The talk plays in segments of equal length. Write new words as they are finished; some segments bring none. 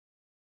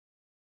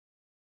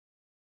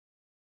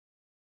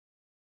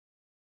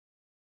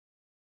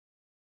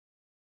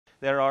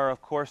there are,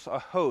 of course, a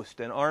host,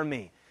 an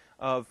army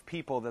of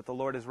people that the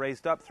Lord has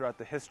raised up throughout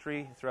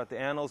the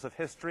annals of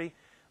history,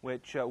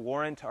 which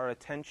warrant our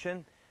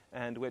attention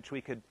and which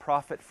we could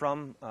profit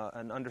from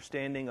an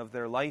understanding of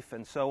their life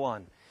and so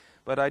on.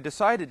 But I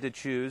decided to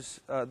choose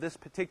this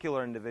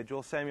particular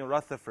individual, Samuel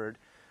Rutherford,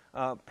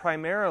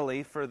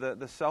 primarily for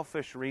the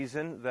selfish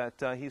reason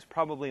that he's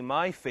probably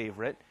my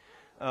favorite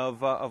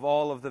of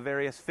all of the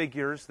various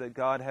figures that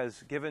God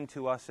has given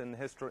to us in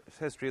the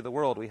history of the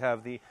world. We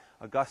have the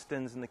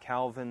Augustines and the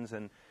Calvins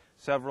and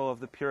several of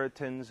the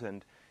Puritans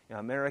and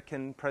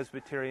American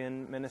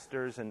Presbyterian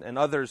ministers and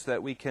others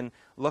that we can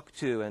look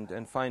to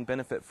and find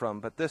benefit from.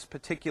 But this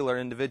particular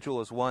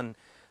individual is one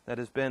that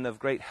has been of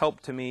great help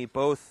to me,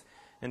 both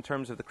in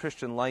terms of the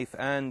Christian life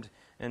and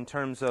in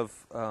terms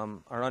of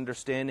our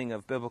understanding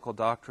of biblical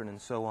doctrine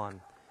and so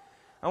on.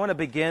 I want to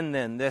begin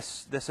then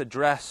this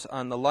address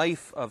on the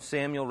life of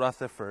Samuel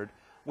Rutherford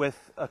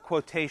with a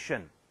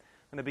quotation.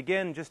 I'm going to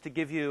begin just to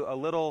give you a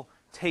little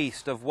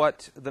taste of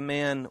what the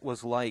man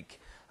was like.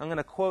 I'm going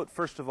to quote,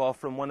 first of all,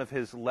 from one of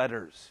his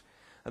letters.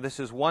 This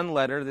is one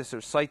letter. These are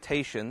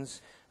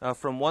citations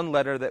from one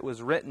letter that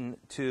was written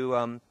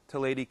to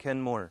Lady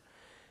Kenmore.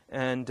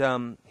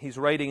 And he's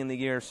writing in the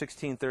year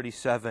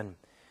 1637.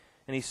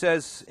 And he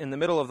says, in the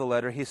middle of the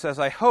letter, he says,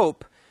 "I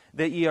hope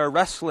that ye are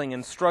wrestling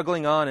and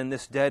struggling on in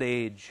this dead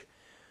age,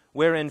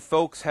 wherein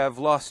folks have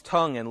lost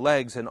tongue and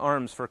legs and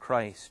arms for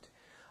Christ.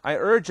 I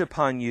urge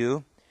upon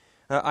you,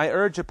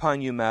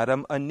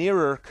 madam, a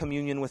nearer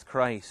communion with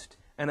Christ,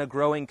 and a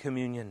growing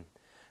communion.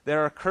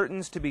 There are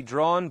curtains to be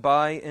drawn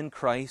by in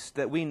Christ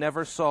that we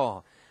never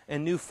saw,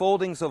 and new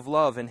foldings of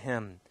love in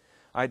Him.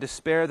 I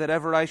despair that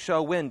ever I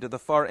shall win to the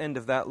far end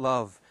of that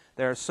love.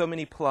 There are so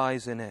many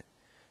plies in it.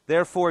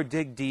 Therefore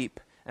dig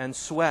deep, and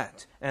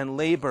sweat, and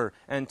labor,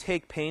 and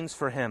take pains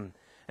for Him,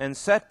 and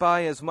set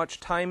by as much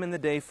time in the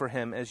day for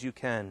Him as you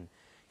can.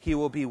 He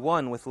will be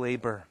one with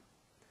labor."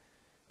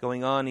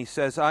 Going on, he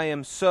says, "I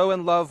am so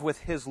in love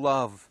with His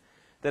love,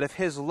 that if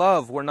His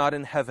love were not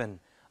in heaven,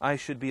 I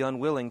should be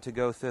unwilling to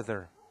go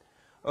thither.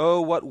 Oh,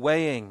 what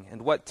weighing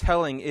and what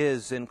telling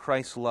is in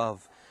Christ's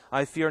love!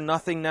 I fear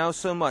nothing now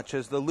so much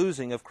as the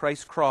losing of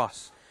Christ's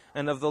cross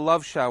and of the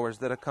love showers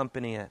that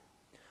accompany it.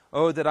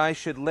 Oh, that I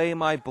should lay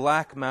my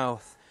black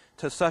mouth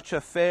to such a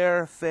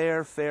fair,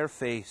 fair, fair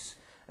face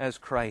as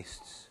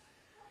Christ's."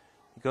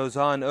 He goes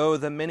on, "Oh,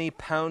 the many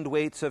pound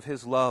weights of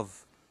His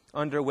love,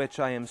 under which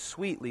I am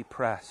sweetly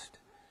pressed.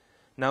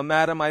 Now,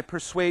 madam, I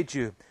persuade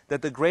you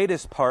that the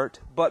greatest part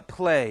but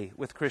play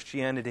with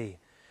Christianity.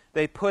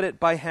 They put it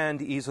by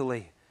hand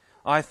easily.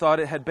 I thought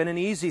it had been an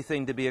easy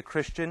thing to be a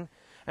Christian,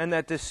 and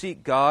that to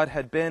seek God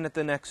had been at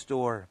the next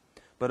door.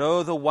 But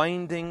oh, the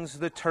windings,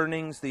 the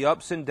turnings, the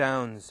ups and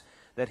downs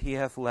that He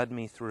hath led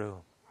me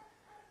through."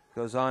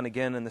 Goes on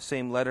again in the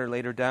same letter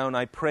later down,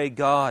 "I pray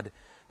God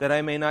that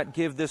I may not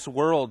give this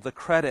world the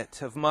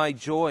credit of my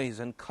joys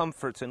and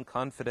comforts and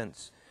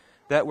confidence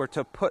that were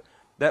to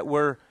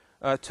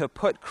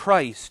put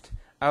Christ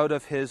out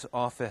of His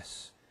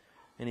office."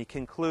 And he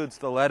concludes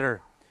the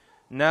letter,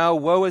 "Now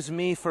woe is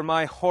me for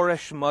my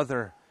whorish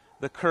mother,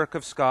 the Kirk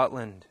of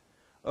Scotland.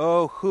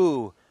 Oh,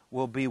 who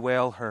will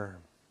bewail her?"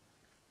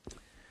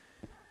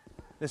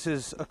 This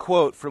is a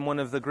quote from one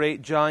of the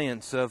great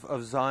giants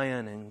of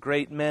Zion, and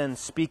great men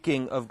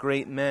speaking of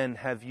great men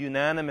have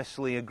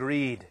unanimously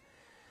agreed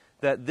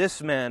that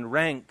this man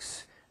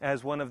ranks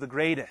as one of the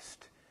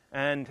greatest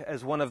and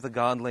as one of the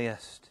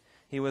godliest.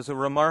 He was a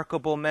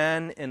remarkable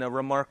man in a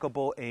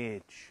remarkable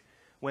age,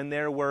 when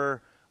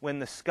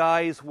the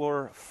skies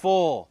were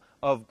full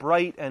of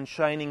bright and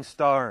shining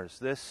stars.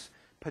 This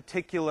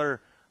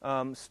particular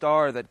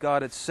star that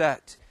God had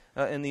set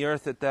in the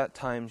earth at that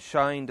time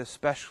shined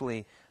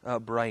especially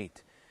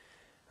bright.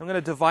 I'm going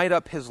to divide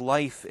up his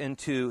life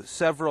into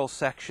several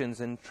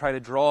sections and try to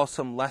draw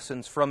some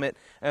lessons from it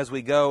as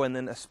we go, and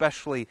then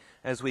especially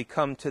as we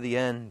come to the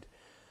end.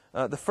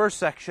 The first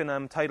section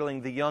I'm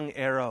titling The Young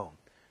Arrow.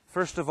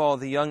 First of all,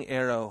 the young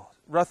arrow.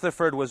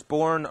 Rutherford was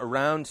born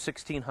around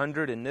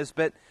 1600 in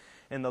Nisbet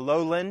in the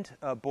lowland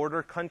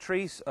border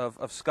countries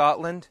of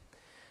Scotland.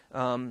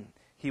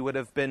 He would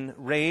have been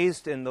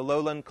raised in the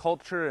lowland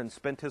culture and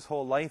spent his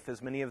whole life,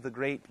 as many of the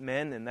great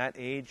men in that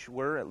age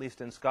were, at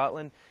least in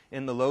Scotland,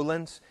 in the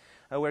lowlands.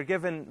 We're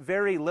given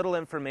very little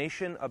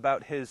information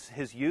about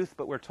his youth,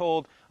 but we're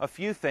told a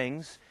few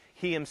things.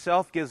 He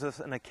himself gives us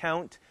an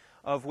account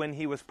of when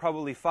he was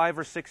probably 5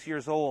 or 6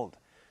 years old.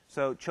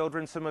 So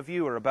children, some of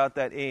you are about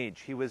that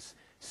age. He was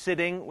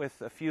sitting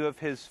with a few of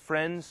his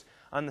friends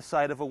on the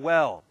side of a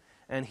well,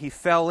 and he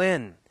fell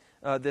in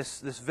this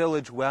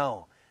village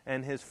well,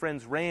 and his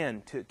friends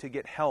ran to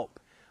get help.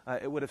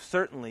 It would have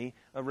certainly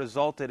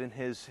resulted in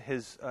his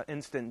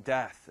instant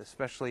death,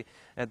 especially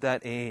at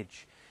that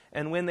age.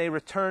 And when they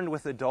returned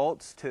with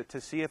adults to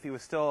see if he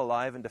was still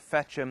alive and to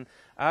fetch him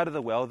out of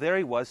the well, there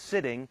he was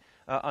sitting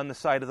on the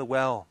side of the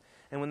well.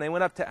 And when they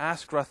went up to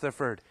ask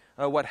Rutherford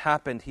what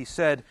happened, he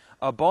said,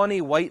 "A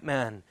bonny white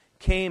man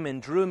came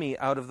and drew me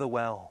out of the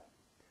well."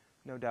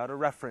 No doubt a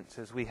reference,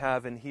 as we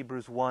have in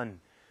Hebrews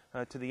 1,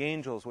 to the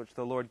angels which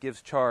the Lord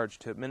gives charge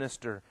to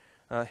minister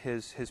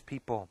his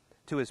people,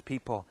 to his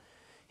people.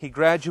 He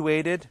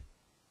graduated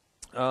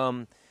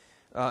in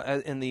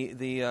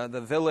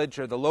the village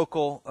or the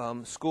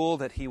local school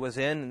that he was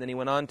in, and then he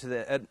went on to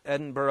the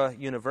Edinburgh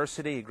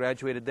University. He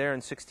graduated there in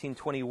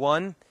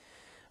 1621.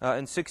 In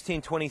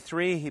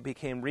 1623, he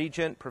became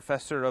regent,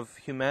 professor of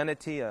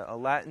humanity, a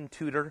Latin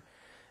tutor,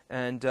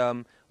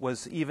 and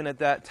was even at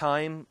that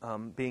time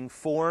being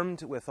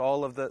formed with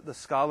all of the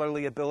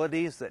scholarly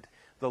abilities that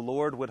the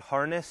Lord would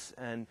harness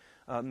and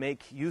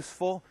make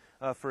useful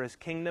for his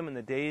kingdom in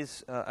the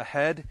days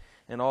ahead,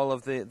 and all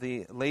of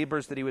the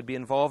labors that he would be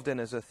involved in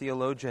as a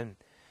theologian.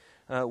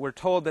 We're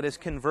told that his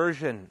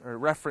conversion, or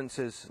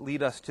references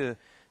lead us to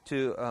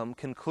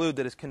conclude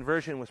that his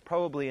conversion was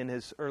probably in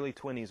his early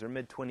 20s or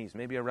mid-20s,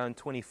 maybe around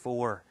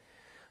 24,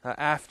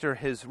 after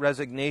his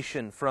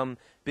resignation from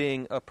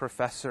being a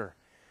professor.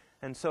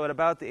 And so at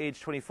about the age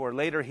 24,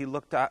 later he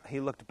looked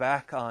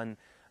back on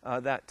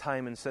that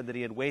time and said that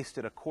he had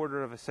wasted a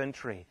quarter of a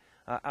century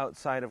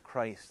outside of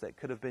Christ that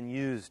could have been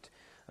used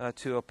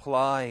to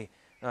apply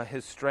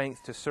his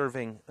strength to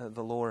serving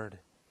the Lord.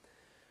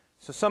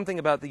 So something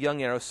about the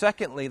young arrow.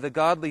 Secondly, the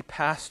godly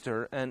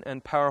pastor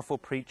and powerful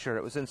preacher.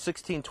 It was in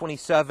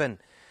 1627,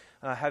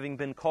 having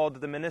been called to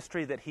the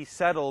ministry, that he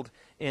settled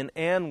in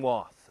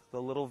Anwath,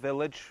 the little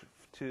village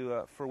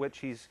for which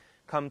he's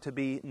come to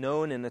be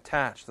known and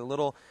attached. The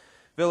little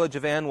village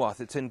of Anwath.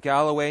 It's in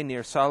Galloway,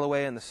 near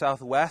Solway, in the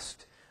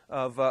southwest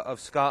of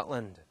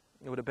Scotland.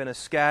 It would have been a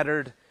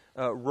scattered,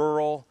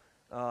 rural,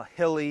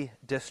 hilly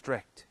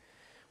district.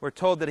 We're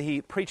told that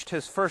he preached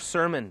his first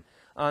sermon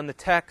on the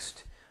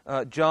text,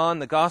 John,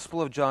 the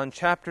Gospel of John,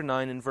 chapter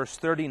 9 and verse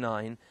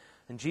 39.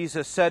 And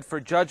Jesus said, "For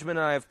judgment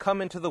I have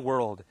come into the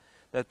world,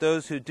 that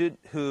those who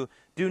do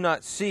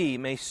not see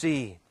may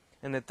see,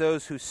 and that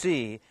those who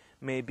see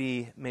may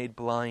be made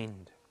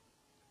blind."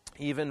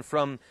 Even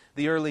from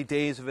the early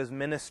days of his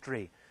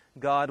ministry,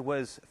 God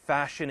was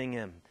fashioning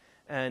him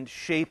and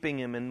shaping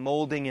him and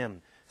molding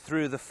him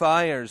through the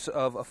fires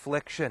of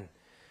affliction.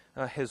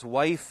 His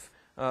wife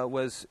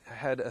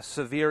had a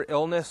severe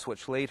illness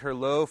which laid her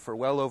low for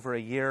well over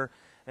a year,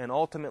 and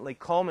ultimately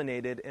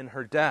culminated in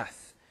her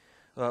death,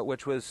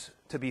 which was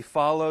to be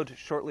followed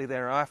shortly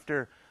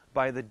thereafter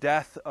by the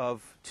death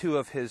of two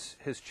of his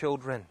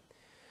children.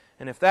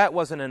 And if that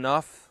wasn't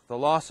enough, the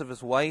loss of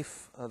his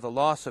wife, the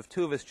loss of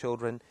two of his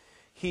children,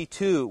 he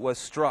too was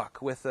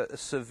struck with a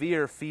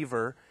severe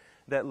fever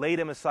that laid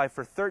him aside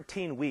for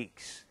 13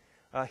 weeks.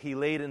 He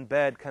laid in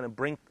bed, kind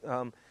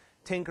of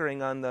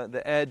tinkering on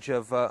the edge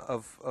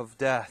of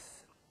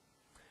death.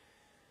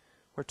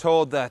 We're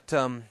told that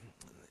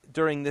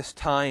during this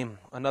time,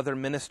 another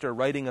minister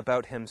writing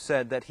about him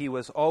said that he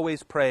was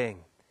always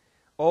praying,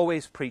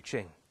 always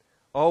preaching,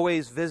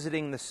 always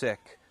visiting the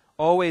sick,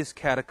 always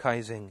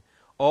catechizing,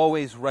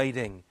 always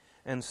writing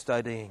and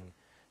studying,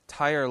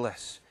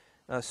 tireless,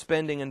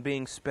 spending and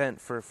being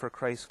spent for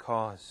Christ's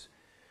cause.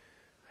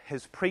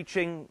 His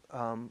preaching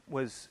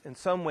was in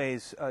some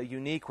ways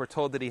unique. We're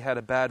told that he had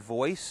a bad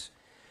voice,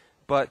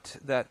 but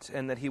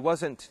that he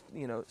wasn't,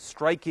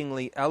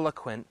 strikingly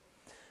eloquent,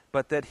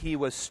 but that he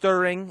was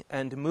stirring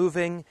and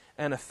moving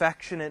and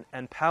affectionate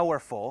and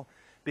powerful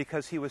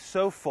because he was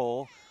so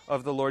full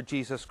of the Lord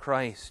Jesus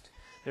Christ.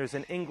 There's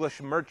an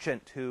English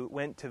merchant who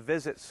went to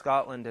visit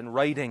Scotland, and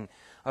writing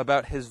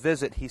about his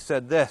visit, he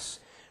said this,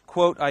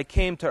 quote, "I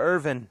came to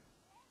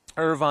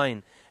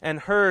Irvine, and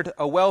heard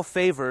a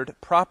well-favored,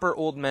 proper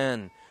old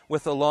man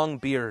with a long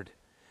beard,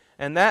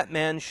 and that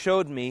man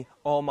showed me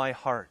all my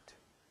heart."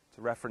 It's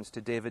a reference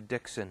to David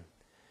Dixon.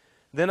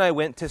 "Then I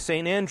went to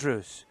St.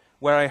 Andrew's,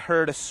 where I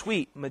heard a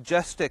sweet,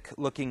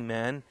 majestic-looking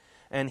man,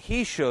 and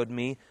he showed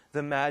me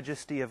the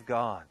majesty of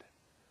God."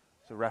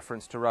 It's a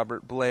reference to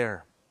Robert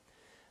Blair.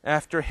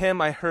 "After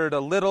him I heard a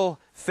little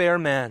fair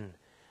man,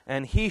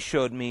 and he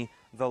showed me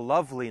the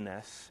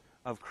loveliness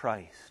of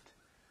Christ."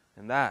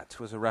 And that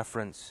was a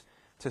reference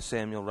to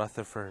Samuel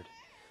Rutherford.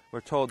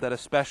 We're told that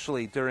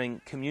especially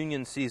during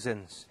communion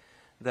seasons,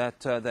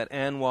 that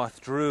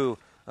Anwath drew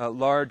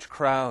large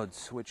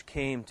crowds which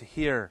came to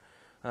hear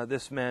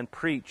this man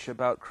preach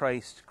about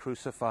Christ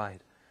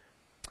crucified.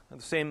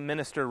 The same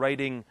minister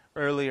writing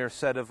earlier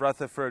said of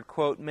Rutherford,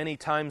 quote, "Many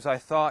times I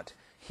thought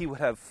he would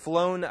have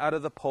flown out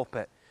of the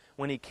pulpit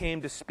when he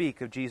came to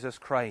speak of Jesus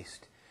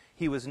Christ.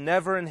 He was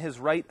never in his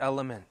right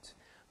element,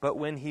 but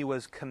when he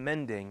was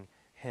commending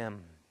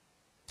him."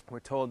 We're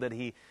told that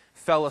he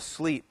fell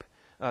asleep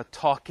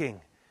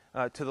talking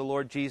to the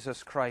Lord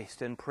Jesus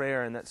Christ in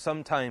prayer, and that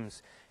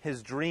sometimes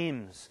his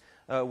dreams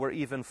were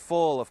even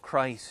full of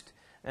Christ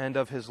and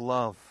of his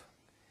love.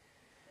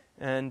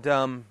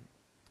 And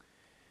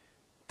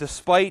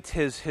despite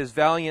his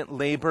valiant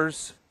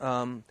labors,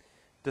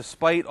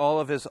 despite all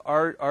of his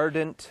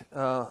ardent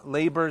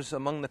labors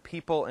among the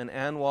people in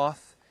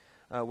Anwath,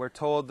 we're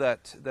told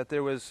that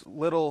there was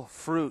little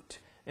fruit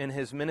in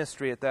his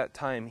ministry at that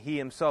time. He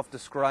himself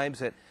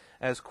describes it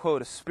as,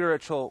 quote, "a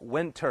spiritual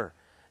winter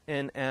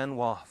in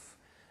Anwath."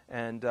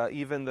 And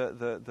even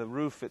the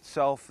roof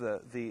itself,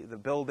 the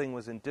building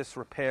was in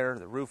disrepair,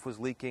 the roof was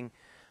leaking.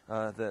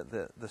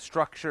 The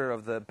structure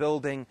of the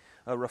building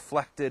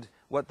reflected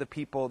what the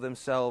people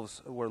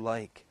themselves were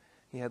like.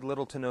 He had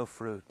little to no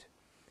fruit.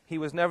 He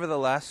was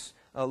nevertheless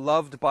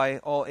loved by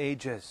all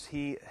ages.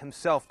 He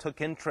himself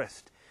took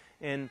interest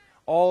in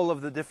all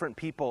of the different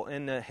people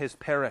in his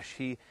parish.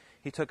 He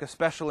took a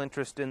special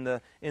interest in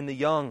the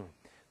young.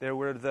 There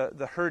were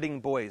the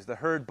herding boys, the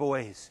herd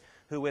boys,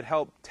 who would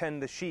help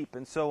tend the sheep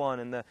and so on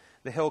in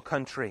the hill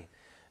country.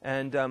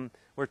 And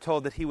we're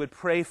told that he would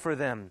pray for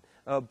them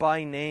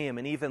by name.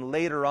 And even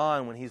later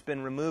on, when he's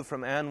been removed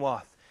from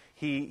Anwath,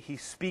 he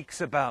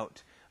speaks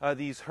about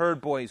these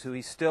herd boys who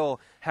he still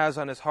has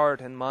on his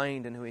heart and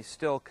mind and who he's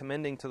still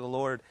commending to the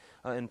Lord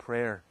in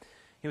prayer.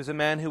 He was a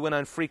man who went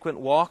on frequent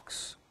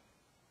walks.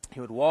 He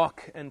would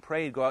walk and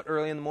pray. He'd go out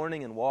early in the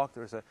morning and walk.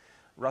 There was a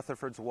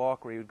Rutherford's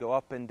walk where he would go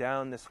up and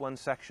down this one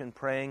section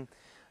praying,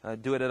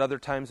 do it at other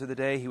times of the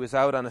day. He was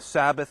out on a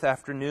Sabbath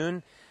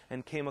afternoon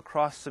and came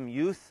across some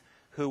youth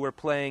who were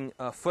playing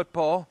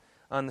football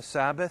on the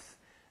Sabbath,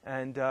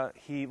 and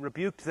he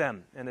rebuked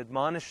them and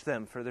admonished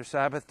them for their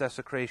Sabbath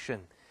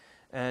desecration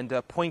and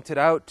pointed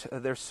out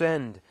their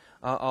sin,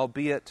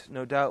 albeit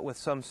no doubt with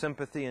some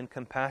sympathy and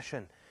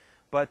compassion.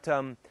 But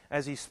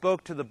as he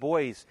spoke to the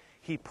boys,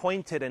 he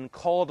pointed and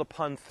called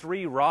upon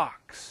 3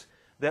 rocks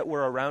that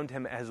were around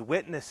him as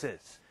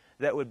witnesses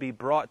that would be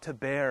brought to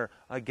bear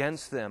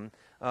against them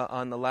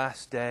on the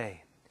last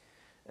day.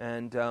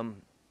 And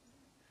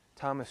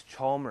Thomas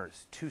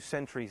Chalmers, 2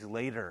 centuries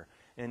later,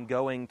 in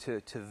going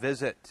to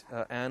visit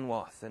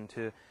Anwath and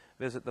to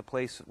visit the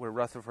place where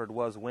Rutherford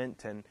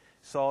went and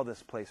saw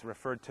this place,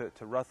 referred to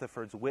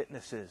Rutherford's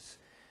witnesses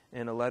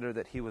in a letter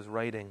that he was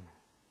writing.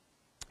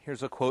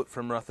 Here's a quote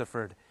from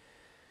Rutherford.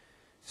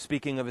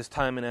 Speaking of his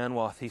time in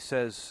Anwath, he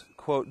says,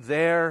 quote,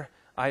 "There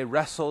I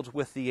wrestled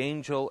with the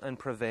angel and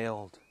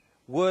prevailed.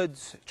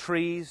 Woods,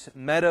 trees,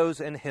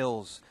 meadows, and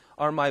hills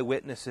are my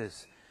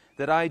witnesses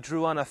that I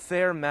drew on a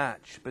fair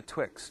match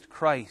betwixt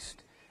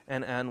Christ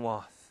and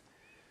Anwath."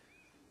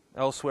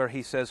 Elsewhere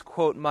he says,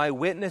 quote, "My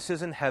witness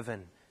is in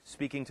heaven,"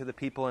 speaking to the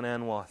people in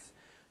Anwath.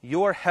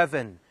 "Your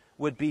heaven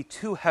would be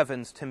 2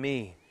 heavens to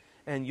me,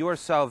 and your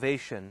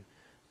salvation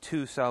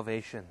 2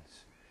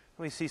 salvations."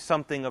 We see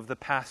something of the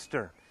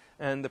pastor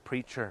and the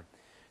preacher.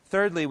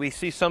 Thirdly, we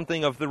see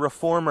something of the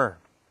reformer.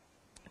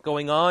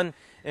 Going on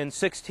in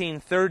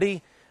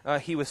 1630,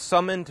 he was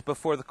summoned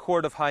before the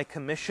Court of High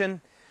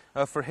Commission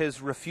for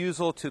his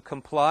refusal to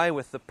comply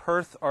with the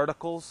Perth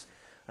Articles.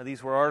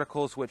 These were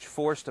articles which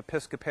forced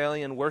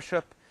Episcopalian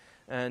worship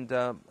and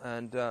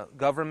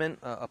government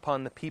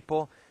upon the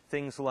people.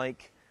 Things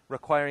like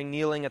requiring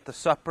kneeling at the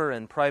supper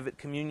and private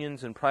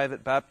communions and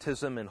private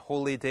baptism and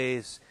holy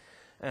days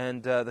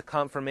and the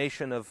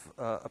confirmation of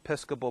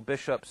Episcopal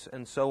bishops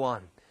and so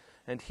on.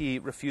 And he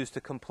refused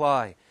to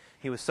comply.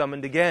 He was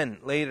summoned again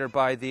later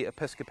by the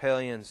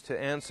Episcopalians to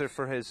answer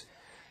for his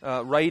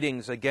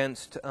writings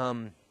against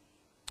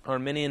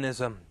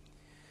Arminianism.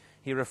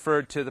 He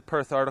referred to the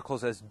Perth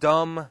Articles as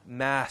dumb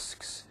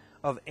masks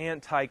of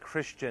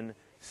anti-Christian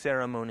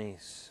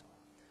ceremonies.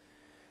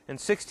 In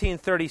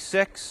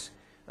 1636,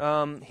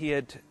 he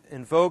had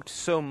invoked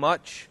so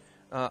much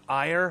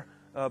ire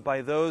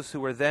by those who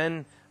were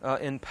then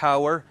in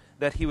power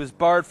that he was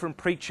barred from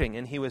preaching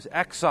and he was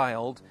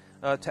exiled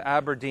to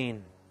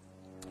Aberdeen.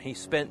 He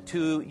spent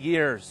 2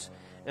 years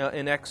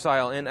in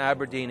exile in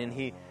Aberdeen, and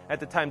he at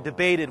the time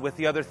debated with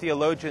the other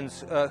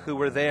theologians who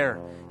were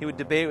there. He would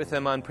debate with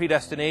them on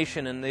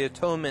predestination and the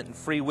atonement and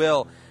free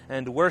will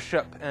and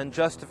worship and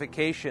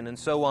justification and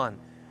so on.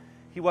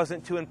 He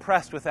wasn't too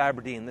impressed with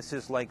Aberdeen. This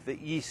is like the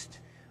east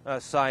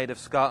side of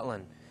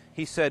Scotland.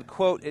 He said,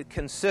 quote, "It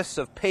consists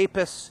of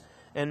papists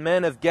and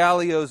men of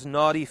Gallio's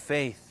naughty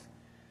faith."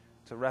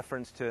 It's a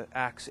reference to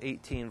Acts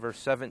 18, verse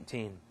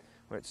 17,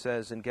 where it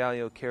says, "And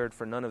Gallio cared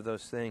for none of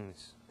those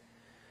things."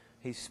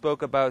 He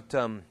spoke about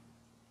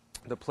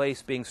the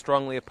place being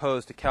strongly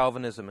opposed to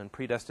Calvinism and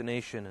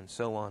predestination and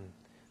so on,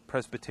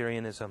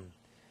 Presbyterianism.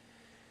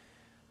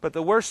 But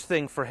the worst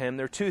thing for him,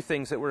 there are 2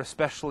 things that were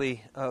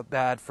especially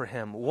bad for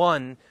him.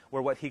 One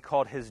were what he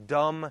called his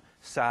dumb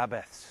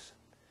Sabbaths.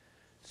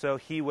 So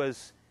he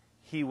was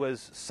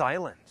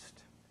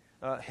silenced.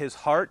 His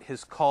heart,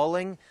 his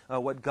calling,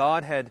 what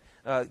God had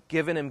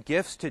given him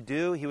gifts to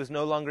do, he was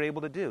no longer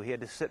able to do. He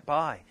had to sit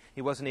by.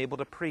 He wasn't able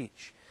to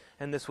preach.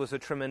 And this was a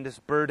tremendous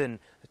burden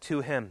to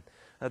him.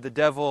 The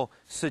devil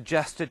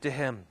suggested to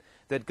him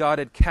that God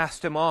had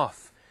cast him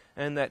off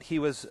and that he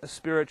was a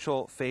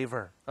spiritual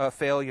failure.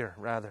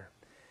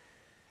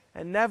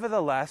 And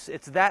nevertheless,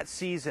 it's that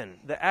season,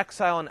 the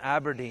exile in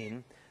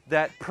Aberdeen,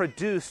 that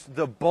produced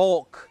the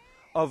bulk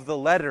of the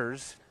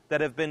letters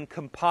that have been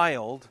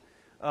compiled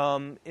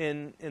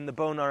in the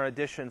Bonar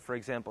edition, for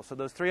example. So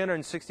those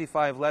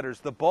 365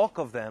 letters, the bulk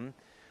of them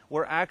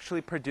were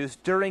actually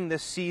produced during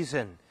this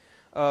season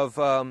of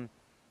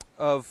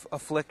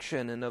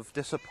affliction and of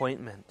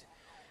disappointment.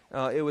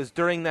 It was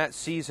during that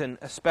season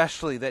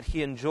especially that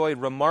he enjoyed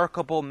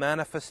remarkable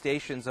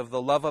manifestations of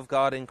the love of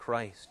God in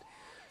Christ,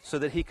 so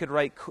that he could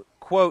write,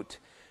 quote,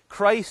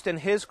 "Christ and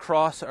his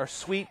cross are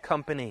sweet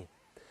company,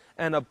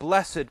 and a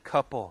blessed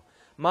couple.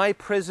 My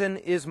prison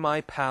is my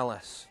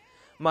palace.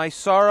 My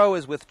sorrow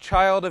is with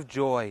child of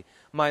joy.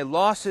 My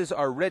losses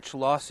are rich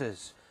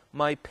losses.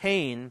 My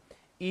pain,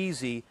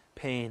 easy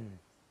pain.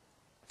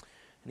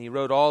 And he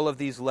wrote all of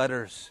these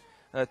letters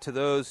to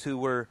those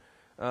who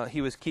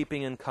he was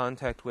keeping in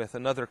contact with.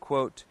 Another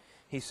quote,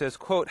 he says,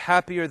 quote,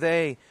 "Happy are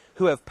they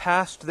who have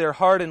passed their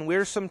hard and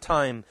wearisome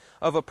time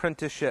of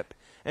apprenticeship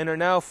and are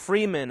now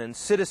freemen and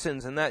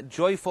citizens in that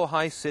joyful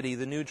high city,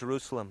 the New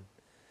Jerusalem."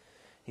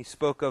 He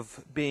spoke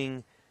of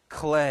being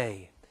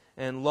clay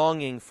and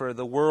longing for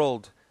the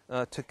world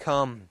to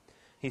come.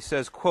 He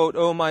says, quote,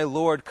 "O my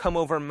Lord, come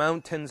over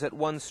mountains at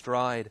one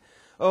stride.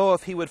 Oh,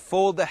 if he would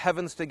fold the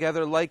heavens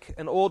together like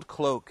an old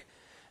cloak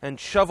and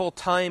shovel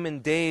time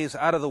and days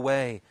out of the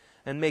way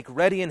and make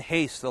ready in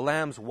haste the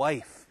Lamb's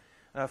wife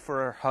for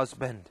her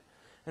husband."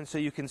 And so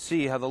you can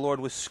see how the Lord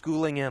was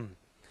schooling him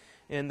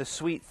in the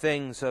sweet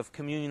things of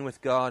communion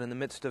with God in the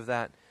midst of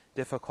that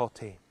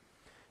difficulty.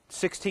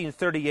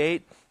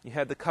 1638, you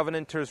had the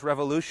Covenanters'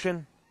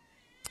 Revolution.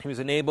 He was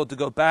enabled to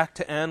go back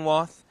to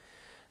Anwath,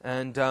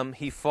 and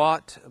he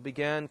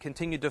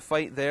continued to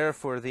fight there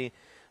for the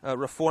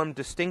Reformed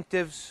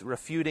distinctives,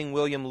 refuting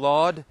William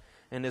Laud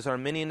and his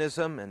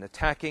Arminianism and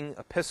attacking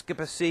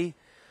episcopacy,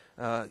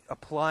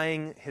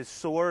 applying his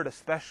sword,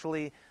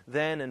 especially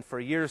then and for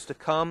years to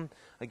come,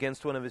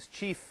 against one of his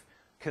chief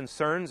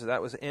concerns,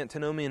 that was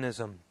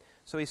antinomianism.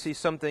 So we see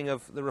something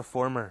of the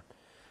reformer.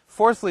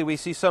 Fourthly, we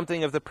see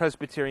something of the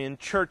Presbyterian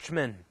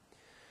churchman.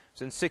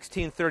 So in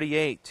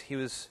 1638, he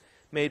was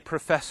made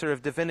professor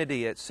of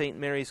divinity at St.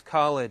 Mary's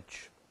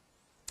College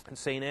and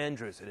St.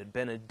 Andrews. It had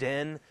been a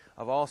den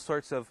of all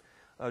sorts of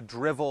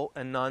drivel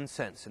and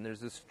nonsense, and there's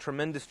this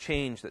tremendous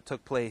change that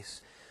took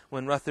place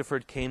when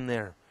Rutherford came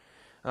there.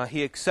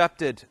 He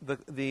accepted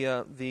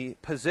the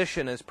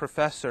position as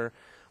professor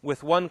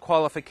with one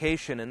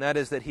qualification, and that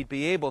is that he'd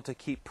be able to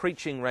keep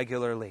preaching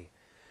regularly,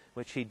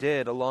 which he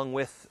did along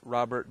with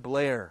Robert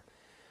Blair.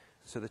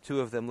 So the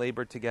two of them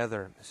labored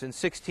together. It's in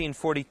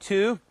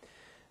 1642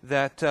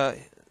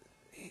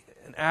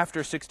 and after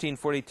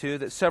 1642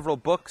 that several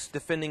books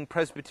defending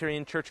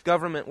Presbyterian church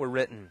government were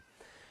written.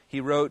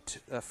 He wrote,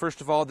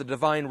 first of all, The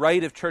Divine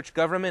Right of Church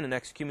Government and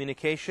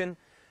Excommunication.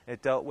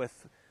 It dealt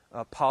with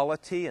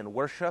polity and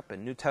worship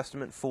and New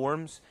Testament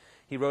forms.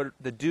 He wrote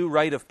The Due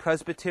Right of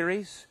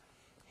Presbyteries.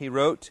 He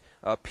wrote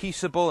A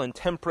Peaceable and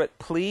Temperate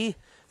Plea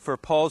for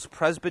Paul's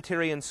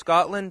Presbytery in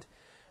Scotland.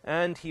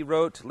 And he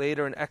wrote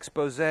later an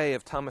expose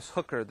of Thomas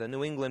Hooker, the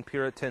New England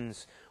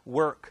Puritans'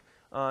 work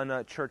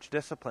on church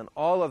discipline.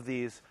 All of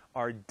these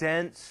are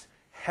dense,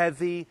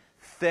 heavy,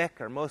 thick,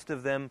 or most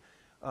of them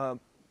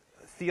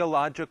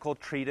theological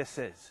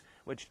treatises,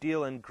 which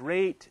deal in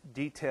great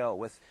detail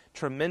with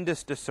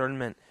tremendous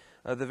discernment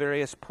the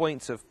various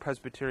points of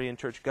Presbyterian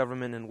church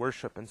government and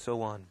worship and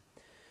so on.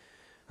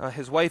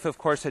 His wife, of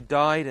course, had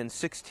died in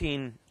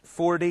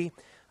 1640.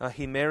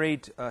 He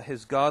married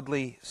his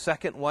godly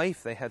second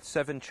wife. They had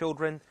 7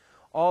 children,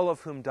 all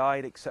of whom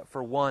died except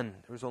for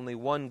one. There was only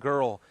one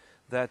girl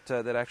that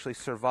actually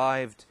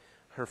survived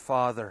her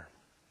father.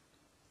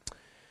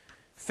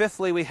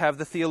 Fifthly, we have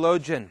the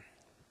theologian.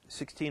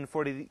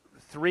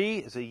 1643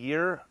 is a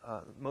year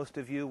most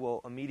of you will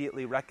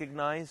immediately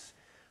recognize,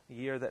 a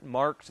year that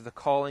marked the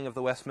calling of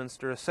the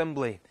Westminster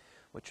Assembly,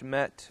 which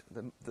met,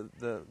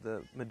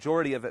 the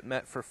majority of it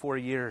met for 4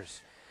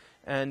 years.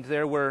 And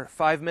there were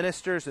 5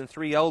 ministers and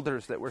 3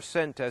 elders that were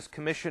sent as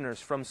commissioners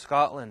from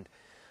Scotland.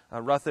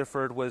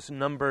 Rutherford was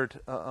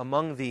numbered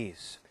among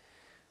these.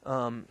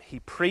 He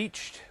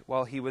preached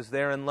while he was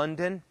there in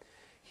London.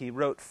 He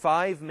wrote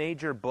 5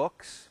 major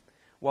books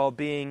while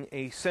being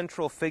a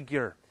central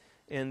figure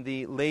in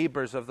the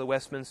labors of the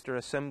Westminster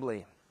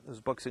Assembly. Those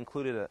books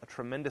included a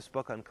tremendous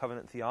book on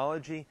covenant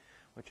theology,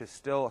 which is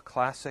still a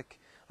classic,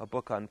 a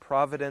book on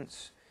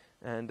providence,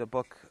 and a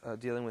book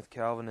dealing with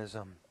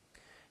Calvinism.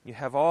 You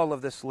have all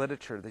of this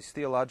literature, these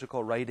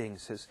theological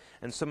writings,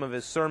 and some of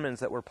his sermons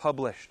that were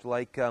published,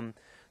 like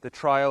The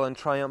Trial and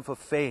Triumph of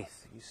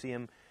Faith. You see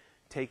him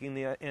taking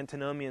the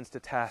antinomians to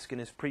task in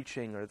his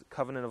preaching, or the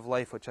Covenant of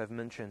Life, which I've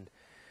mentioned,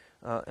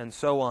 and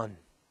so on.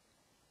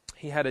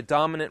 He had a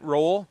dominant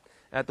role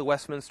at the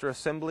Westminster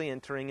Assembly,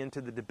 entering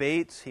into the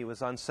debates. He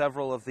was on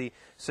several of the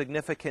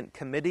significant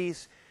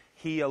committees.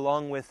 He,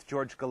 along with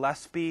George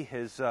Gillespie,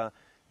 his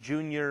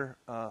junior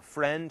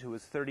friend, who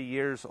was 30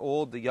 years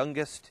old, the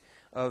youngest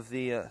of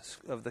the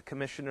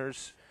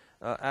commissioners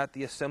at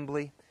the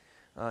Assembly.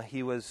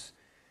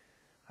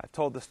 I've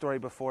told the story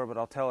before, but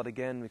I'll tell it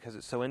again because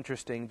it's so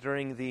interesting.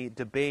 During the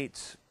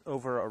debates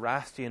over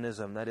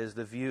Erastianism, that is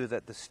the view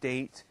that the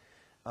state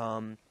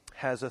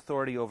has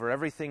authority over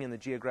everything in the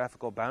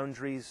geographical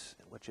boundaries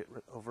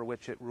over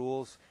which it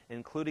rules,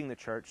 including the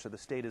church, so the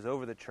state is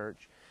over the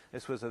church.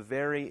 This was a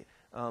very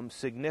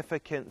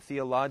significant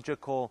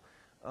theological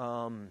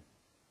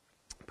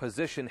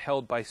position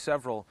held by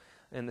several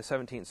in the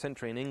 17th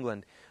century in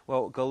England.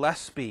 Well,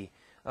 Gillespie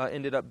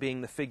ended up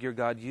being the figure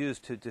God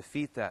used to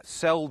defeat that.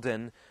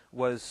 Selden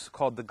was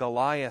called the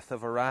Goliath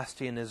of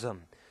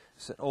Erastianism.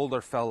 It's an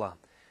older fella.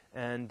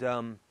 And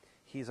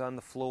he's on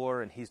the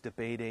floor and he's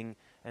debating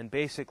and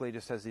basically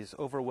just has these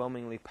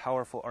overwhelmingly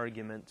powerful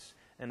arguments.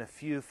 And a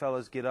few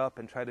fellows get up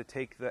and try to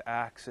take the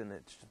axe, and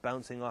it's just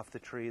bouncing off the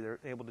tree. They're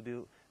able to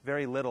do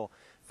very little.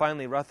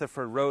 Finally,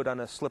 Rutherford wrote on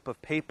a slip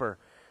of paper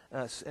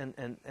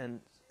and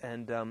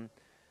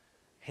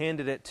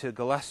handed it to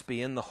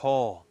Gillespie in the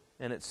hall,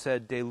 and it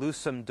said, "De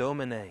lucem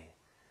Domine."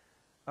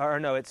 Or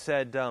no, it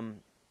said,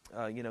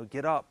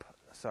 get up.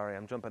 Sorry,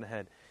 I'm jumping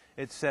ahead.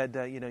 It said,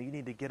 you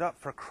need to get up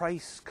for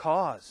Christ's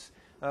cause,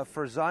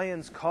 for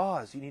Zion's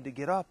cause. You need to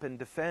get up and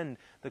defend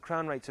the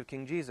crown rights of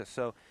King Jesus.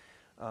 So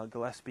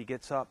Gillespie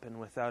gets up, and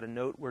without a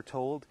note, we're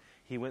told,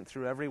 he went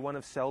through every one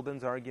of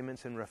Selden's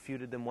arguments and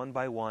refuted them one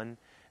by one,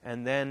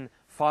 and then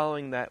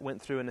following that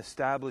went through and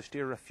established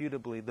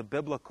irrefutably the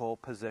biblical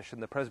position,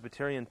 the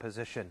Presbyterian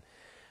position.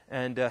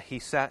 And he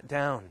sat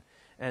down.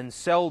 And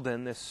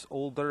Selden, this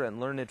older and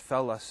learned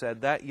fella,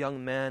 said, "That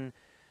young man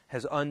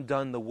has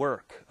undone the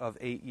work of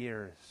 8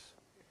 years,"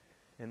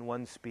 in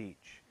one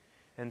speech.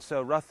 And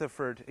so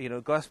Rutherford,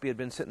 Gillespie had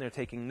been sitting there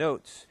taking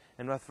notes,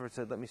 and Rutherford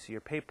said, "Let me see your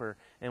paper."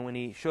 And when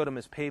he showed him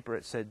his paper,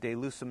 it said, "De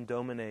lucem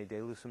Domine, de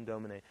lucem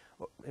Domine,"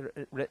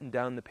 written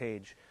down the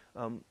page.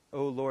 "O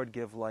Lord,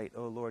 give light,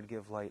 O Lord,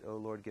 give light, O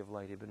Lord, give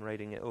light." He'd been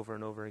writing it over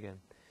and over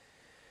again.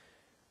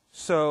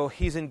 So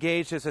he's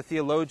engaged as a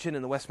theologian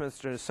in the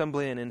Westminster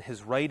Assembly and in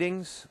his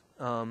writings.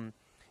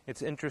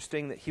 It's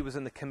interesting that he was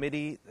in the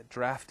committee that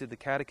drafted the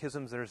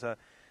catechisms. There's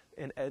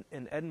in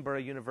Edinburgh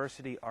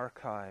University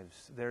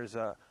archives, there's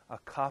a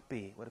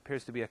copy, what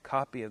appears to be a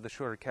copy of the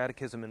Shorter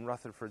Catechism in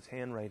Rutherford's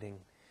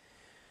handwriting.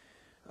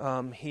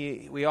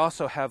 We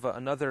also have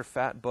another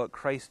fat book,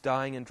 Christ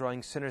Dying and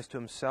Drawing Sinners to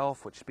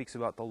Himself, which speaks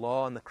about the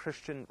law and the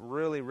Christian,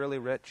 really, really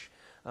rich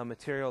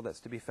material that's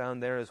to be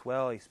found there as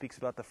well. He speaks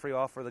about the free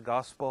offer of the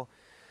gospel.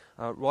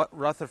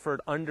 Rutherford,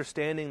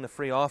 understanding the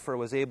free offer,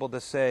 was able to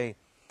say,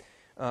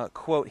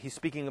 quote, he's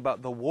speaking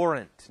about the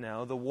warrant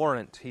now, the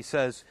warrant. He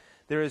says,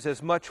 "There is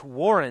as much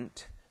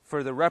warrant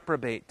for the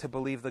reprobate to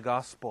believe the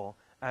gospel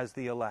as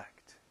the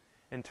elect."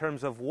 In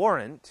terms of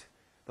warrant,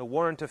 the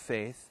warrant of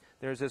faith,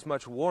 there's as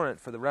much warrant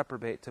for the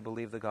reprobate to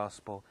believe the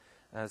gospel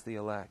as the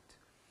elect.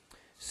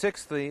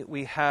 Sixthly,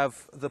 we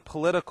have the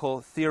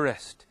political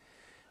theorist.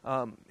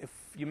 If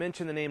you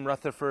mention the name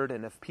Rutherford,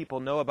 and if people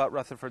know about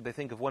Rutherford, they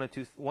think of one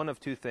of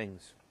two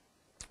things.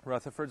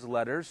 Rutherford's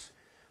letters,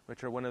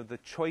 which are one of the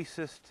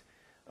choicest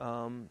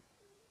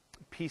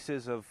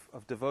pieces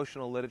of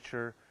devotional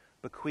literature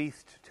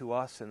bequeathed to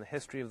us in the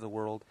history of the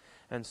world.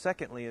 And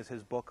secondly is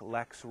his book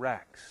Lex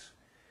Rex.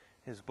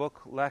 His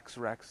book Lex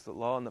Rex, The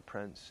Law and the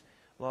Prince,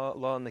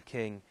 Law and the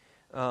King,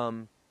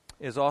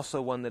 is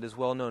also one that is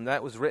well known.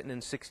 That was written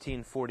in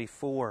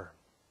 1644.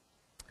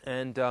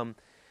 And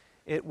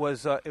it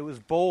was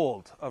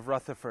bold of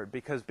Rutherford,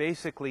 because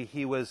basically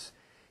he was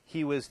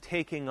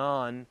taking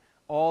on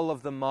all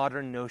of the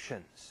modern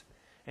notions,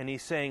 and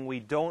he's saying we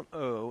don't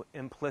owe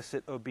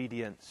implicit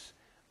obedience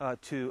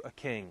to a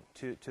king,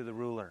 to the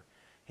ruler.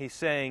 He's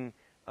saying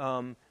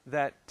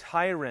that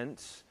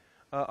tyrants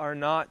are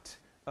not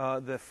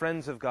the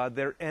friends of God;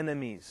 they're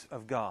enemies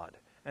of God,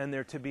 and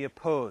they're to be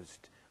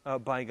opposed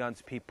by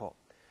God's people.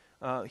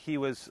 He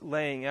was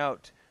laying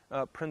out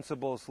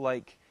principles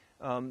like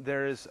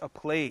there is a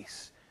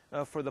place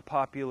for the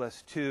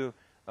populace to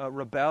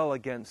rebel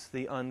against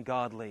the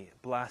ungodly,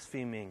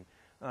 blaspheming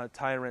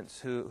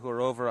tyrants who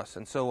are over us,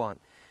 and so on.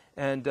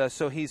 And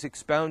so he's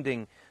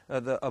expounding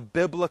a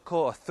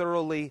biblical, a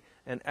thoroughly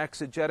and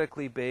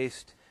exegetically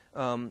based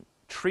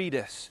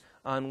treatise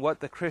on what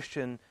the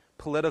Christian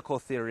political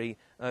theory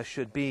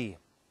should be.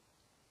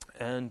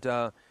 And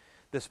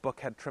this book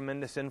had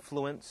tremendous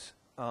influence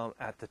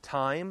at the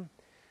time.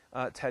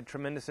 It's had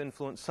tremendous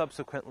influence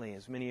subsequently.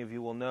 As many of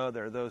you will know,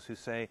 there are those who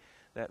say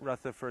that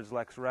Rutherford's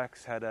Lex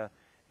Rex had a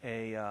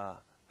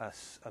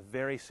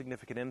very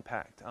significant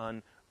impact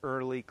on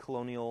early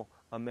colonial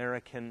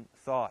American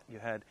thought.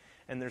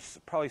 And there's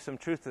probably some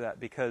truth to that,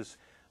 because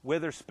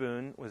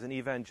Witherspoon was an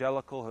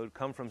evangelical who had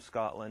come from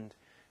Scotland,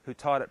 who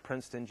taught at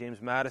Princeton.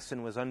 James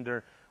Madison was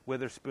under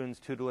Witherspoon's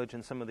tutelage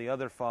and some of the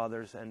other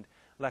fathers, and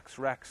Lex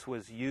Rex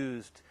was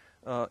used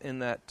in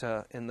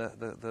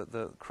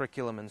the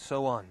curriculum and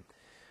so on.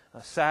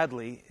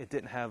 Sadly, it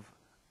didn't have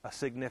a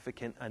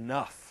significant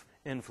enough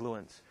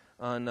influence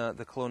on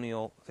the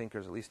colonial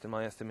thinkers, at least in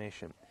my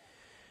estimation.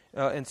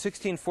 In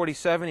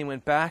 1647, he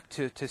went back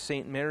to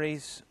St.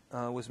 Mary's,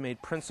 was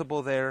made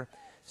principal there.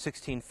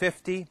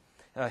 1650,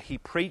 he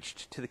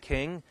preached to the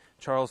king,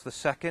 Charles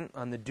II,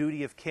 on the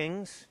duty of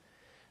kings,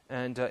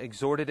 and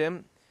exhorted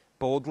him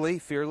boldly,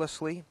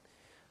 fearlessly.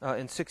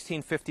 In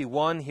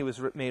 1651, he was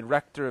made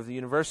rector of the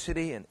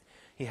university, and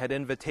he had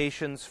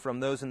invitations from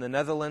those in the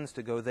Netherlands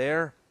to go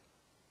there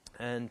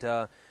and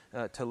to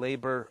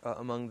labor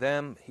among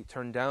them. He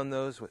turned down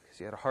those because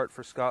he had a heart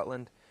for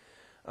Scotland.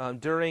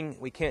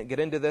 We can't get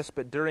into this,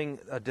 but during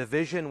a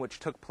division which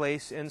took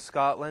place in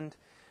Scotland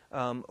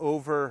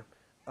over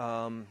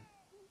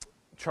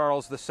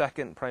Charles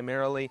II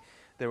primarily,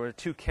 there were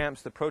two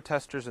camps, the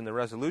protesters and the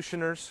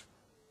resolutioners.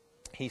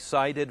 He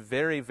sided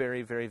very,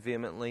 very, very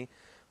vehemently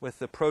with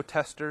the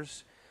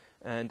protesters,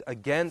 and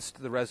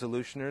against the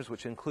resolutioners,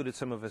 which included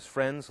some of his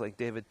friends like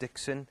David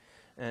Dixon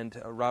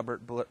and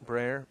Robert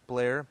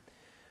Blair.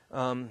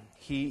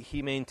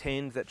 He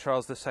maintained that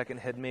Charles II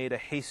had made a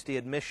hasty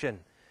admission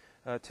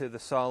to the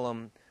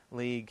Solemn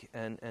League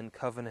and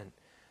Covenant,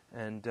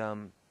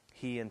 and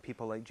he and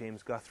people like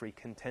James Guthrie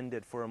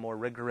contended for a more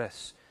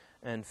rigorous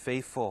and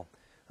faithful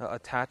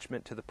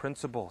attachment to the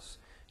principles.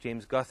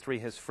 James Guthrie,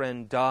 his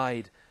friend,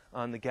 died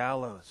on the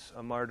gallows,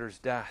 a martyr's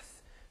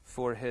death,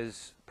 for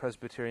his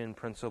Presbyterian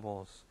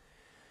principles.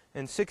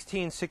 In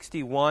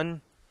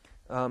 1661,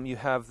 you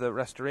have the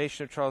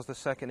restoration of Charles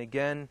II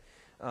again.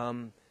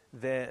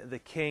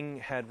 The king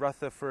had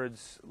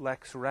Rutherford's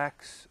Lex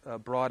Rex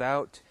brought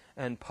out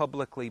and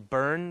publicly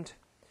burned.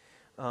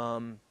 It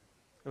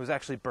was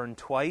actually burned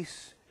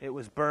twice. It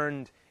was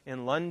burned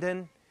in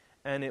London,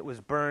 and it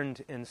was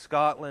burned in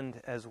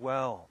Scotland as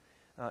well,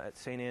 at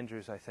St.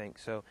 Andrews, I think.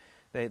 So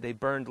they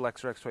burned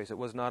Lex Rex twice. It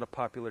was not a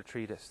popular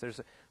treatise.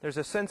 There's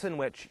a sense in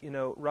which,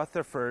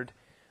 Rutherford,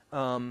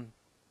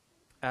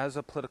 as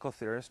a political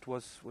theorist,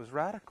 was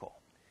radical.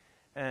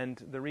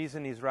 And the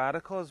reason he's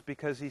radical is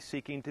because he's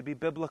seeking to be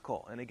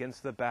biblical, and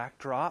against the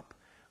backdrop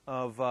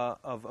of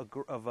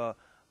a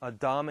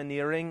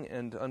domineering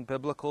and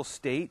unbiblical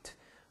state,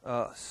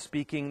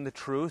 speaking the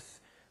truth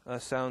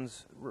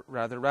sounds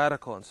rather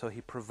radical. And so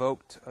he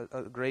provoked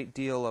a great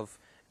deal of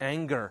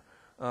anger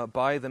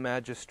by the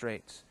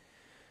magistrates.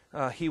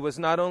 He was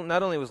not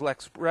only was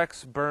Lex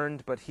Rex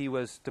burned, but he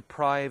was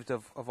deprived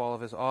of all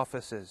of his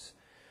offices.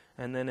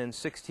 And then in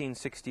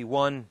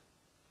 1661,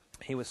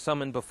 he was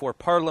summoned before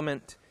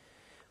Parliament,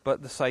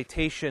 but the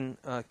citation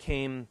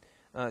came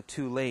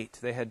too late.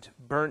 They had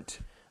burnt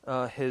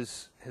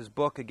his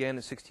book again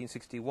in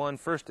 1661,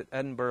 first at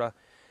Edinburgh,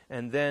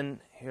 and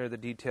then, here are the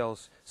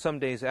details, some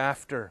days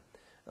after,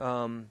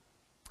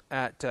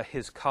 at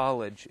his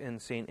college in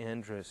St.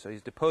 Andrews. So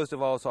he's deposed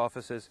of all his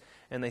offices,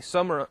 and they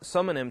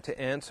summon him to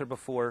answer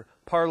before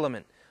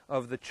Parliament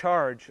of the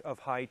charge of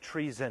high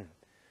treason.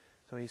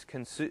 So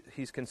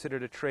he's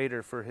considered a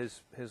traitor for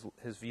his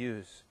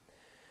views.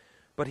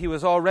 But he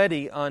was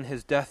already on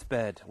his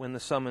deathbed when the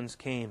summons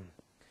came.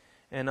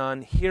 And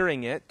on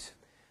hearing it,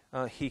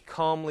 he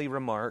calmly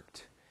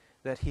remarked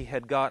that he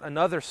had got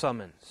another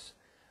summons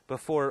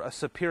before a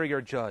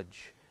superior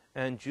judge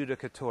and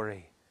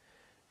judicatory,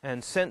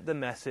 and sent the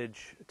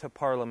message to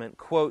Parliament,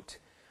 quote,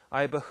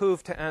 "I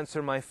behoove to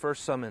answer my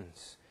first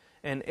summons,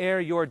 and ere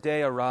your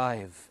day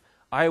arrive,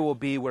 I will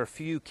be where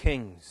few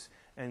kings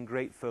and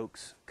great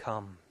folks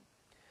come."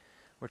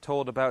 We're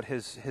told about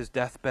his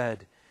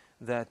deathbed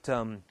that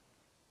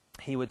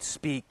he would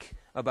speak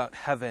about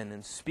heaven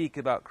and speak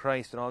about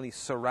Christ in all these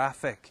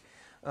seraphic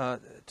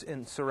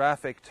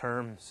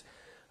terms.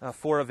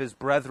 4 of his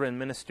brethren,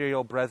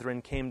 ministerial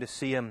brethren, came to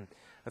see him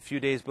a few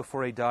days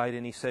before he died,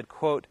 and he said,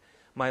 quote,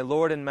 "My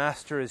Lord and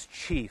Master is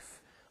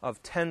chief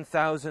of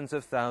 10,000s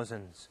of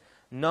thousands.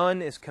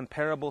 None is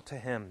comparable to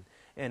him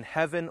in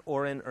heaven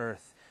or in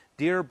earth.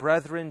 Dear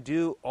brethren,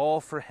 do all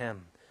for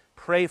him.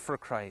 Pray for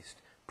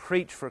Christ.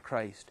 Preach for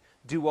Christ.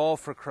 Do all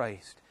for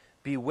Christ.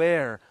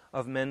 Beware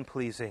of men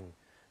pleasing.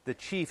 The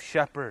chief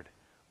shepherd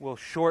will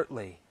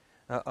shortly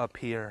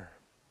appear."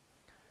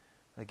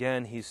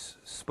 Again, he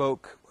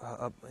spoke,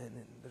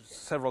 there's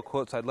several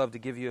quotes I'd love to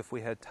give you if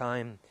we had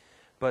time,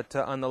 but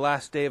on the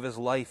last day of his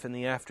life in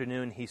the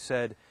afternoon, he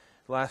said,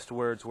 last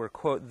words were,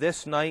 quote,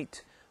 "This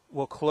night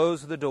will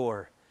close the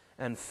door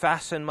and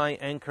fasten my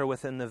anchor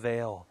within the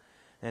veil,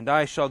 and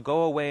I shall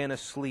go away and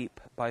asleep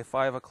by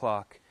 5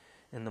 o'clock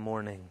in the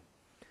morning."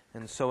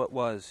 And so it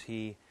was.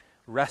 He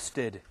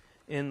rested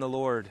in the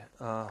Lord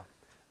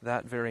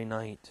that very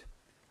night.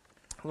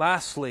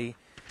 Lastly,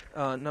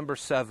 number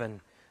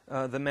 7,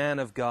 the man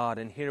of God.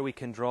 And here we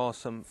can draw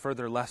some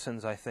further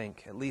lessons, I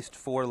think, at least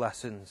 4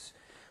 lessons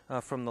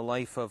from the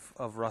life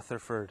of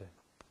Rutherford.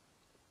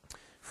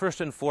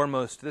 First and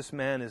foremost, this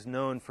man is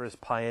known for his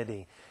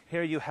piety.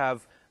 Here you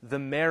have the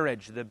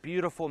marriage, the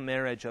beautiful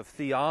marriage of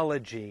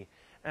theology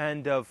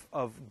and of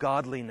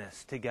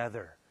godliness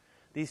together.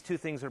 These two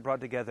things are brought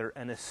together: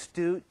 an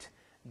astute,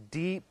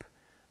 deep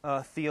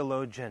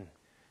theologian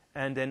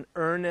and an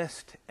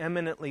earnest,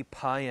 eminently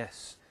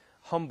pious,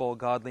 humble,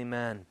 godly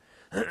man.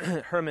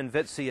 Herman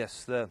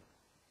Vitzius, the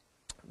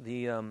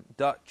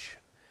Dutch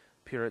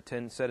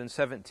Puritan, said in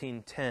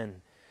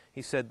 1710,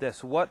 he said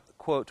this,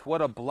 quote,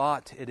 "What a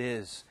blot it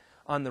is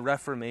on the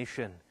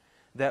Reformation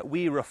that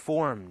we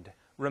Reformed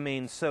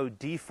remain so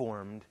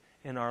deformed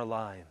in our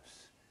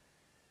lives."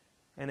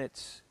 And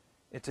it's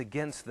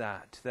against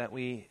that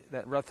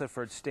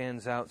Rutherford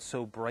stands out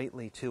so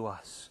brightly to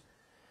us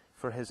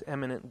for his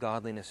eminent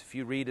godliness. If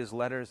you read his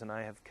letters, and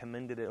I have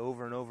commended it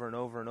over and over and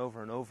over and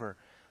over and over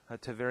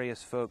to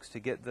various folks to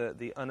get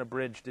the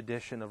unabridged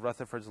edition of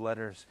Rutherford's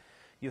letters,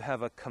 you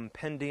have a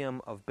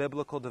compendium of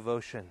biblical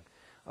devotion,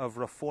 of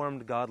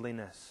Reformed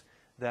godliness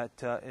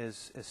that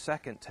is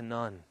second to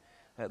none,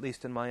 at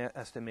least in my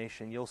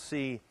estimation. You'll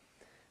see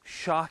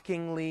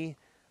shockingly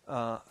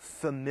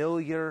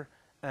familiar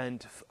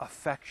and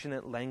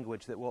affectionate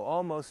language that will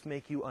almost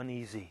make you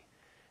uneasy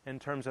in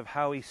terms of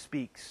how he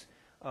speaks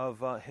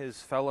of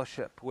his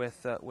fellowship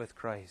with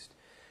Christ.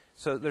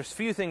 So there's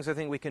few things I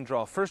think we can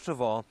draw. First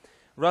of all,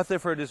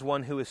 Rutherford is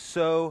one who is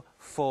so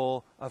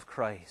full of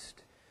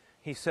Christ.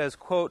 He says,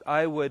 quote,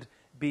 "I would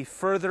be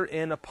further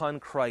in upon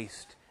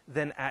Christ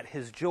than at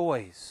his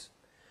joys,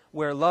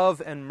 where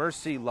love and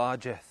mercy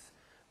lodgeth,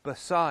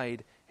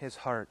 beside his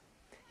heart."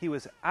 He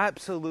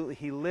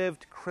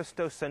lived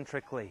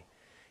Christocentrically.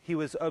 He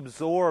was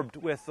absorbed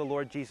with the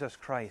Lord Jesus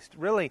Christ.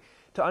 Really,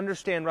 to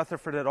understand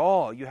Rutherford at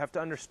all, you have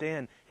to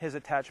understand his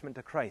attachment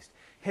to Christ.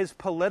 His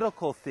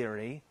political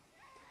theory,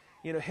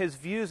 his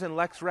views in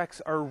Lex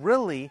Rex are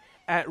really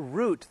at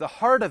root. The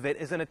heart of it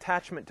is an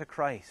attachment to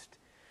Christ.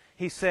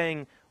 He's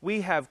saying,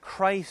 we have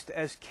Christ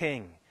as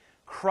King,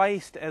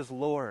 Christ as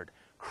Lord,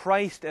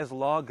 Christ as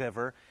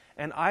lawgiver,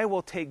 and I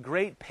will take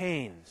great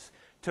pains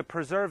to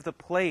preserve the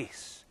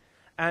place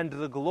and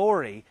the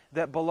glory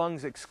that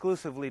belongs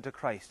exclusively to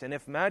Christ. And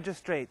if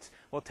magistrates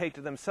will take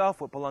to themselves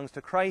what belongs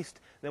to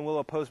Christ, then we'll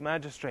oppose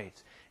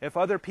magistrates. If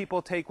other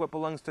people take what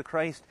belongs to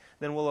Christ,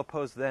 then we'll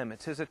oppose them.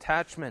 It's his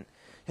attachment,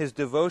 his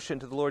devotion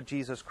to the Lord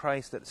Jesus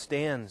Christ that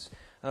stands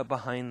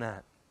behind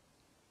that.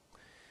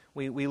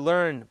 We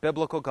learn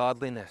biblical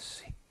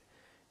godliness,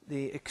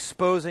 the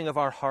exposing of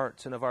our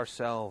hearts and of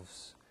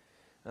ourselves.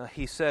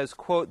 He says,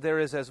 quote, "There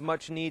is as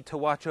much need to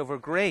watch over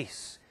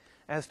grace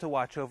as to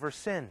watch over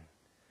sin."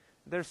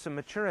 There's some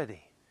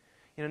maturity.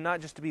 Not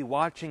just to be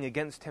watching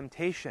against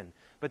temptation,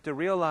 but to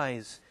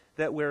realize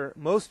that we're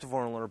most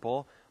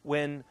vulnerable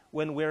when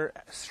we're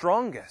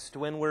strongest,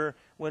 when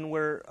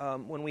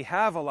we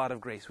have a lot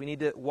of grace. We need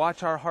to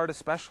watch our heart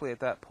especially at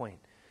that point.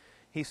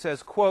 He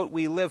says, quote,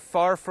 "We live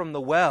far from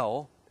the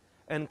well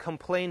and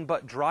complain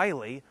but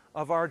dryly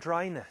of our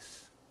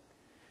dryness."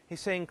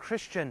 He's saying,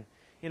 Christian,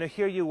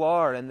 here you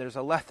are, and there's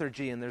a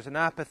lethargy, and there's an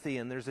apathy,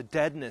 and there's a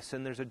deadness,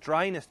 and there's a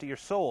dryness to your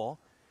soul,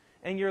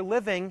 and you're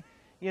living,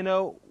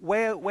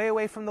 way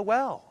away from the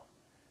well.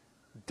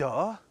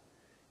 Duh.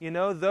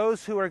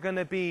 Those who are going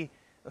to be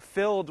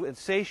filled and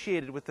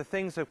satiated with the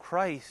things of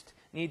Christ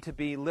need to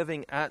be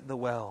living at the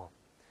well.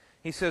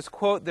 He says,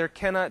 quote, "There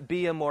cannot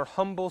be a more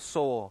humble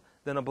soul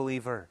than a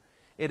believer.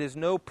 It is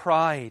no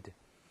pride.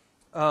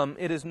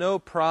 It is no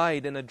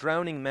pride in a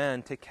drowning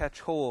man to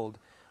catch hold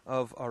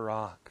of a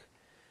rock."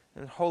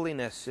 And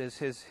holiness is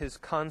his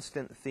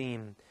constant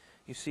theme.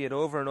 You see it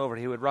over and over.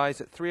 He would rise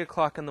at 3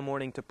 o'clock in the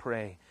morning to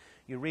pray.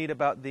 You read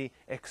about the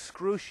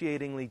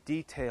excruciatingly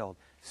detailed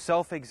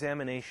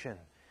self-examination,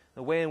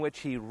 the way in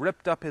which he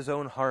ripped up his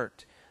own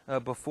heart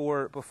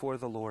before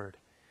the Lord.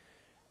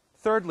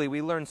 Thirdly,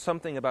 we learn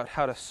something about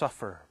how to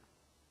suffer.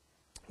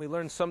 We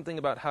learn something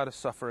about how to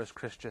suffer as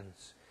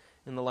Christians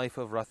in the life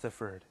of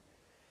Rutherford.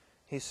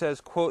 He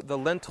says, quote, "The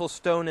lentil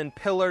stone and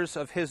pillars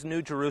of his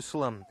New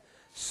Jerusalem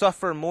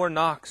suffer more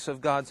knocks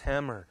of God's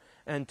hammer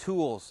and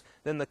tools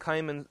than the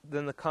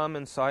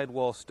common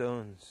sidewall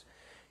stones."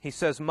 He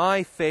says,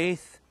 "My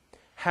faith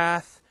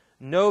hath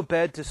no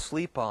bed to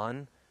sleep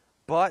on,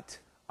 but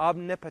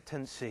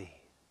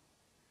omnipotency."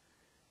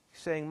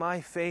 He's saying,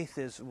 my faith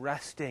is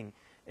resting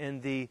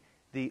in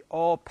the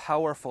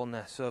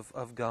all-powerfulness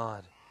of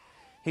God.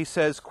 He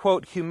says,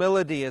 quote,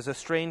 "Humility is a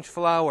strange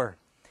flower.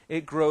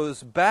 It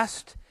grows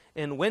best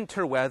in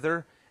winter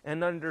weather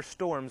and under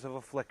storms of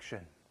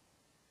affliction."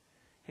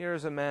 Here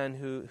is a man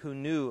who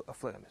knew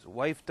affliction. His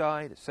wife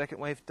died, his second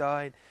wife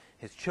died,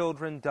 his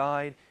children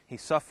died, he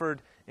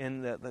suffered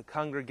in the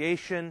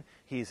congregation,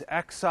 he's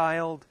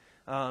exiled,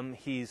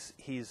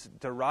 he's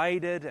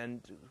derided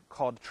and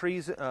called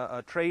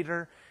a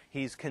traitor,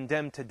 he's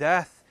condemned to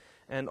death,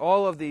 and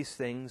all of these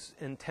things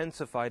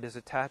intensified his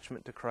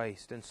attachment to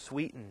Christ and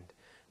sweetened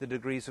the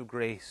degrees of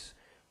grace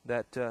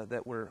that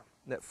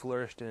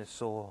flourished in his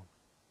soul.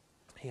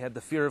 He had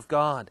the fear of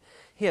God.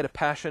 He had a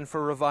passion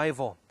for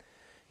revival.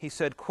 He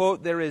said,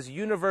 quote, "There is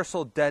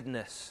universal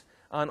deadness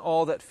on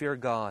all that fear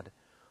God.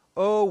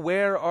 Oh,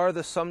 where are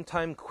the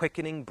sometime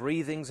quickening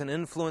breathings and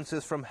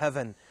influences from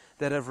heaven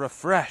that have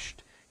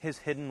refreshed his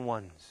hidden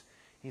ones?"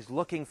 He's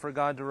looking for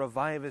God to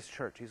revive his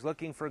church. He's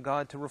looking for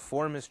God to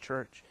reform his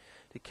church,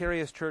 to carry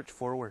his church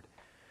forward.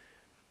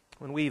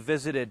 When we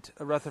visited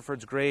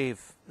Rutherford's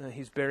grave,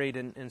 he's buried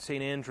in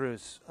St.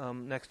 Andrew's,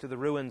 next to the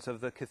ruins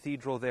of the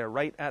cathedral there,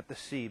 right at the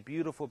sea.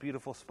 Beautiful,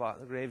 beautiful spot,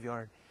 the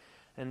graveyard.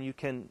 And you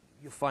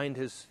find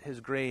his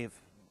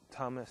grave.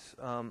 Thomas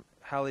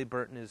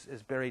Halliburton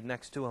is buried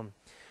next to him.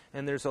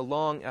 And there's a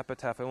long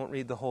epitaph. I won't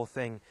read the whole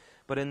thing.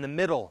 But in the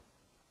middle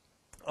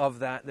of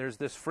that, there's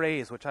this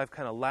phrase which I've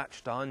kind of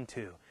latched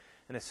onto,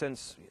 in a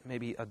sense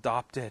maybe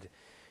adopted.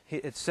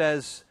 It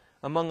says,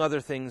 among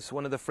other things,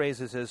 one of the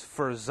phrases is,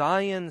 "For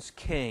Zion's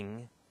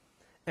king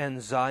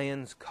and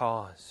Zion's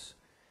cause."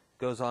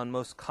 Goes on,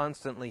 "Most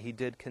constantly he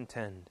did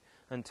contend,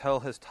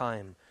 until his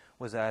time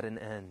was at an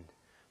end."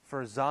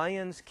 For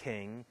Zion's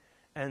king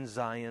and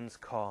Zion's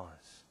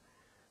cause.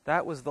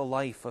 That was the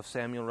life of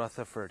Samuel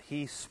Rutherford.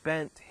 He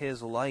spent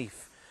his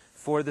life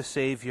for the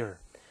Savior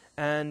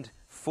and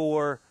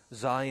for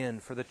Zion,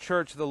 for the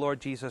church of the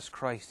Lord Jesus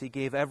Christ. He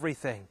gave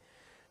everything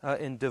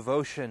in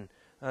devotion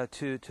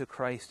to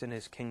Christ and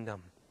his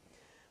kingdom.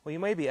 Well, you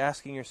may be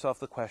asking yourself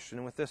the question,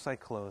 and with this I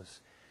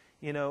close.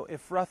 You know,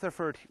 if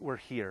Rutherford were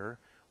here,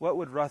 what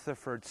would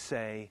Rutherford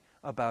say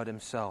about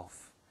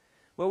himself?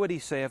 What would he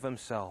say of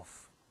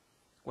himself?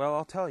 Well,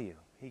 I'll tell you.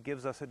 He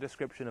gives us a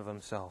description of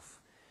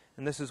himself.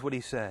 And this is what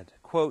he said,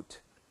 quote,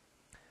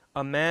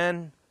 "A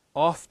man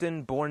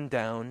often borne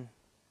down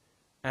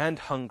and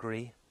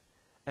hungry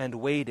and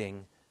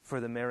waiting for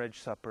the marriage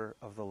supper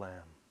of the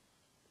Lamb."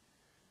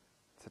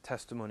 It's a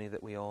testimony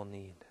that we all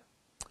need.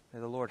 May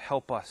the Lord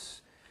help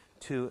us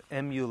to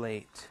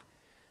emulate,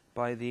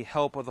 by the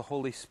help of the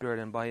Holy Spirit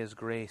and by His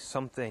grace,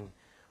 something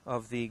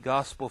of the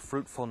gospel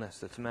fruitfulness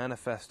that's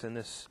manifest in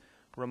this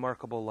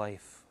remarkable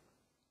life.